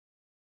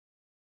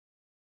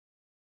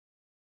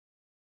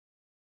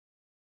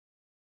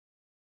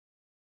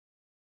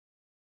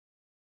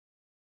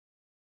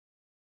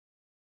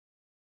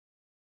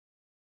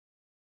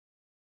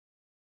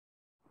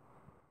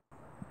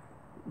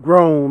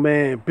Grown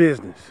man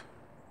business.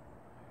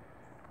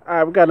 All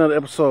right, we got another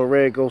episode of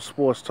Red Ghost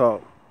Sports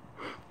Talk.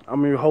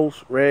 I'm your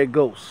host, Red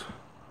Ghost.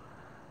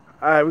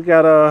 All right, we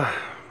got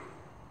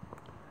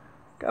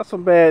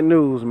some bad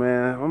news,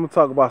 man. I'm gonna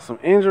talk about some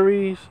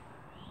injuries.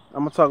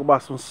 I'm gonna talk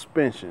about some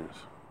suspensions.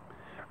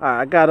 All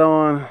right, I got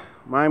on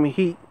Miami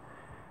Heat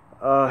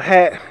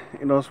hat.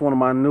 You know, it's one of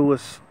my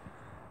newest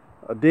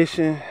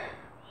addition,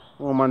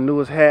 one of my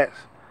newest hats,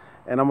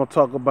 and I'm gonna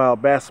talk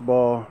about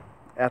basketball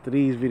after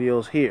these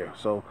videos here.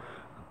 So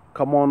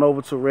come on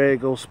over to Red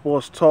Ghost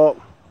Sports Talk.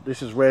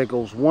 This is Red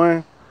Ghost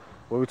 1,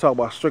 where we talk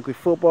about strictly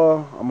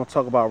football. I'm going to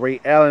talk about Ray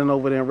Allen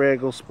over there in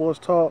Red Ghost Sports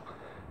Talk.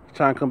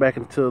 Trying to come back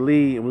into the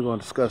league, and we're going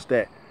to discuss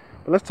that.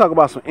 But let's talk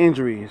about some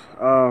injuries.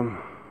 All right,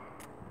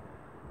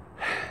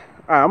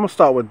 I'm going to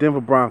start with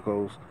Denver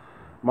Broncos.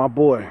 My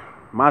boy,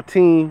 my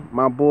team,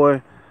 my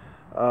boy.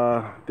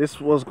 This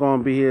was going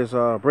to be his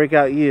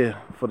breakout year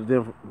for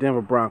the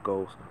Denver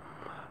Broncos.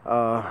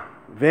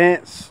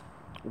 Vance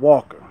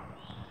Walker.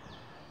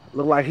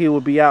 Looked like he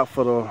would be out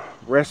for the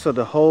rest of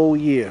the whole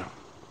year.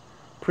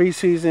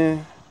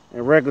 Preseason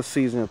and regular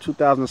season of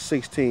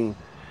 2016.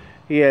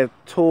 He had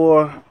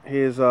tore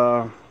his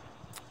right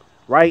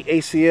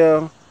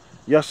ACL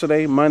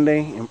yesterday,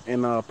 Monday,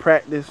 in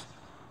practice.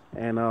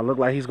 And looked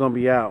like he's going to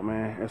be out,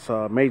 man. It's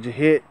a major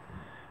hit.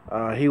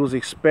 He was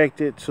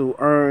expected to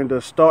earn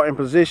the starting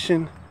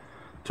position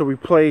to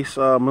replace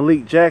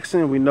Malik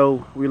Jackson. We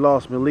know we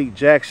lost Malik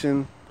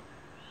Jackson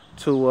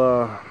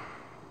to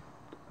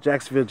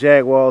Jacksonville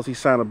Jaguars. He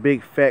signed a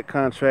big fat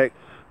contract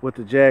with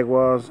the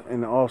Jaguars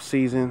in the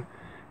offseason.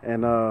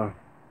 And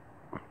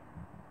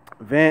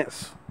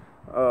Vance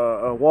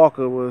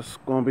Walker was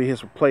going to be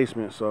his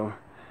replacement. So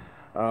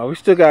we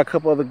still got a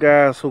couple other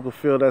guys who could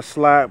fill that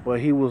slot, but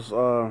he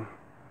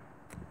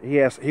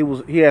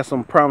has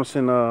some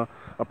promising a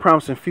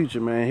promising future,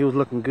 man. He was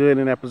looking good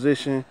in that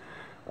position.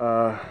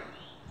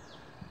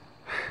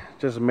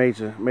 Just a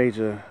major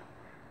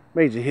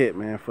hit,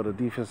 man, for the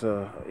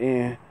defensive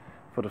end,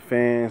 for the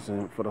fans,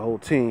 and for the whole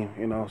team,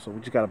 you know. So we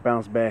just got to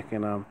bounce back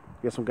and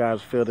get some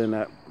guys filled in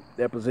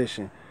that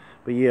position.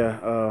 But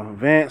yeah,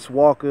 Vance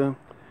Walker,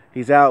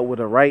 he's out with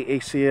a right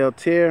ACL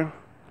tear,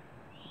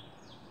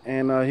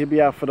 and he'll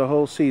be out for the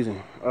whole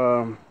season.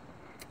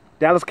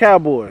 Dallas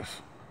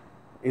Cowboys,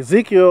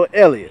 Ezekiel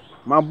Elliot,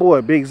 my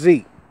boy, Big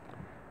Z.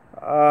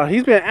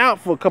 He's been out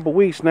for a couple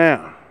weeks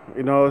now.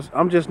 You know,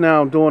 I'm just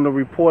now doing the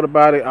report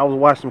about it. I was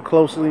watching him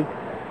closely.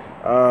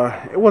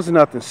 It wasn't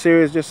nothing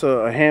serious, just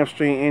a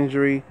hamstring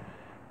injury.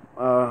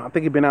 I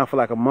think he's been out for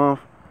like a month.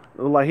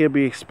 It looks like he'll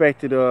be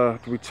expected to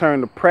return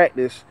to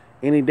practice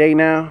any day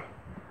now.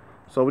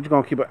 So we're just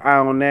gonna keep an eye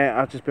on that.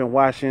 I've just been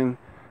watching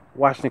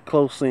it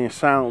closely and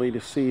silently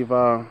to see if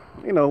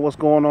you know, what's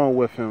going on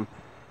with him.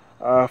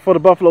 For the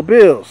Buffalo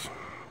Bills,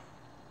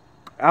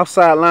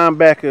 outside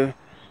linebacker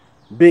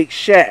Big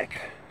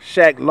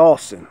Shaq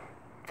Lawson,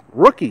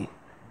 rookie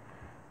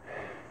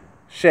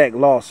Shaq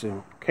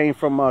Lawson, came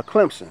from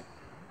Clemson.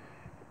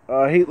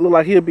 He looked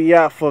like he'll be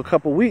out for a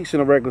couple weeks in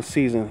the regular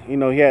season. You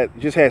know, he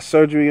just had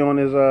surgery on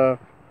his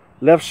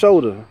left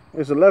shoulder.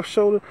 Is it left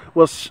shoulder?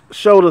 Well,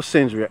 shoulder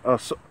surgery.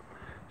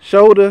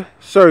 Shoulder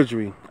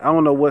surgery. I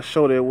don't know what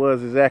shoulder it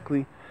was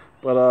exactly,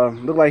 but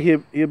looked like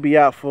he'll be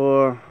out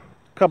for a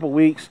couple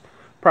weeks.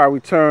 Probably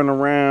return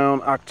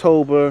around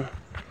October,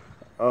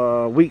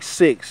 week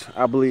 6,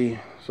 I believe.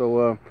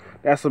 So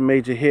that's a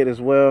major hit as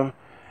well.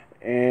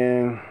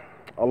 And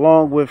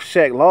along with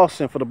Shaq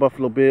Lawson for the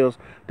Buffalo Bills,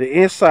 the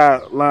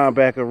inside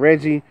linebacker,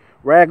 Reggie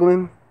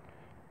Ragland,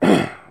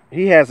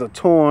 he has a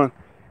torn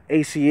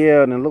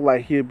ACL, and it looked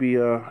like he'll be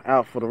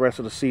out for the rest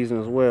of the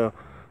season as well.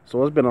 So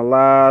there's been a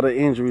lot of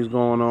injuries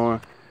going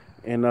on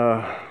in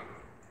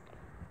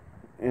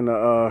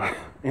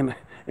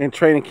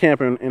training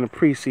camp and in the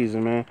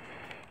preseason, man.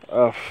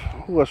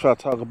 Who else should I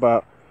talk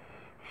about?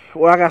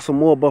 Well, I got some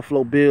more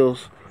Buffalo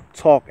Bills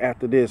talk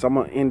after this. I'm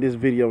gonna end this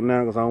video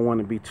now because I don't want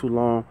to be too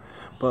long.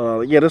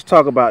 But yeah, let's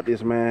talk about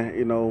this, man.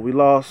 You know, we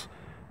lost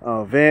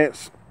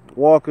Vance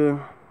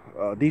Walker,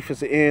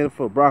 defensive end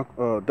for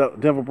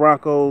Denver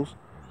Broncos.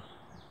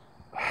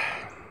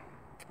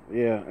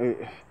 Yeah,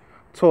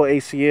 tore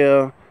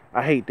ACL.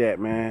 I hate that,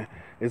 man.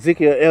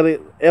 Ezekiel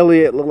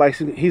Elliot look like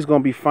he's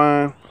gonna be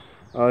fine.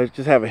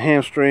 Just have a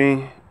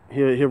hamstring.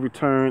 He'll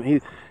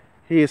return.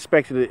 He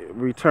expected to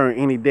return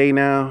any day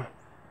now.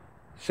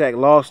 Shaq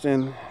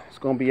Lawson is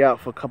gonna be out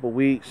for a couple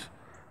weeks.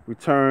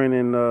 Return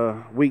in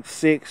week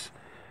 6.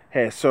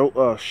 Had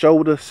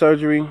shoulder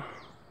surgery.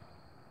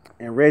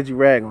 And Reggie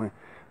Ragland,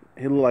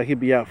 he look like he'll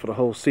be out for the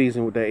whole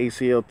season with that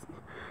ACL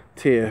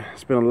tear.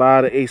 It's been a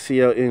lot of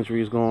ACL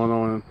injuries going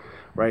on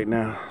right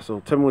now. So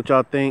tell me what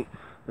y'all think.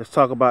 Let's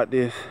talk about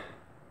this.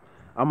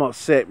 I'm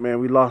upset, man.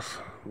 We lost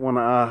one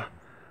of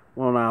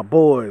our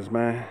boys,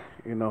 man.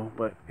 You know,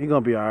 but he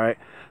gonna be all right.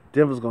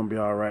 Denver's gonna be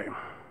all right.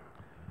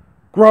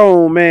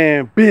 Grown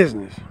man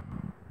business.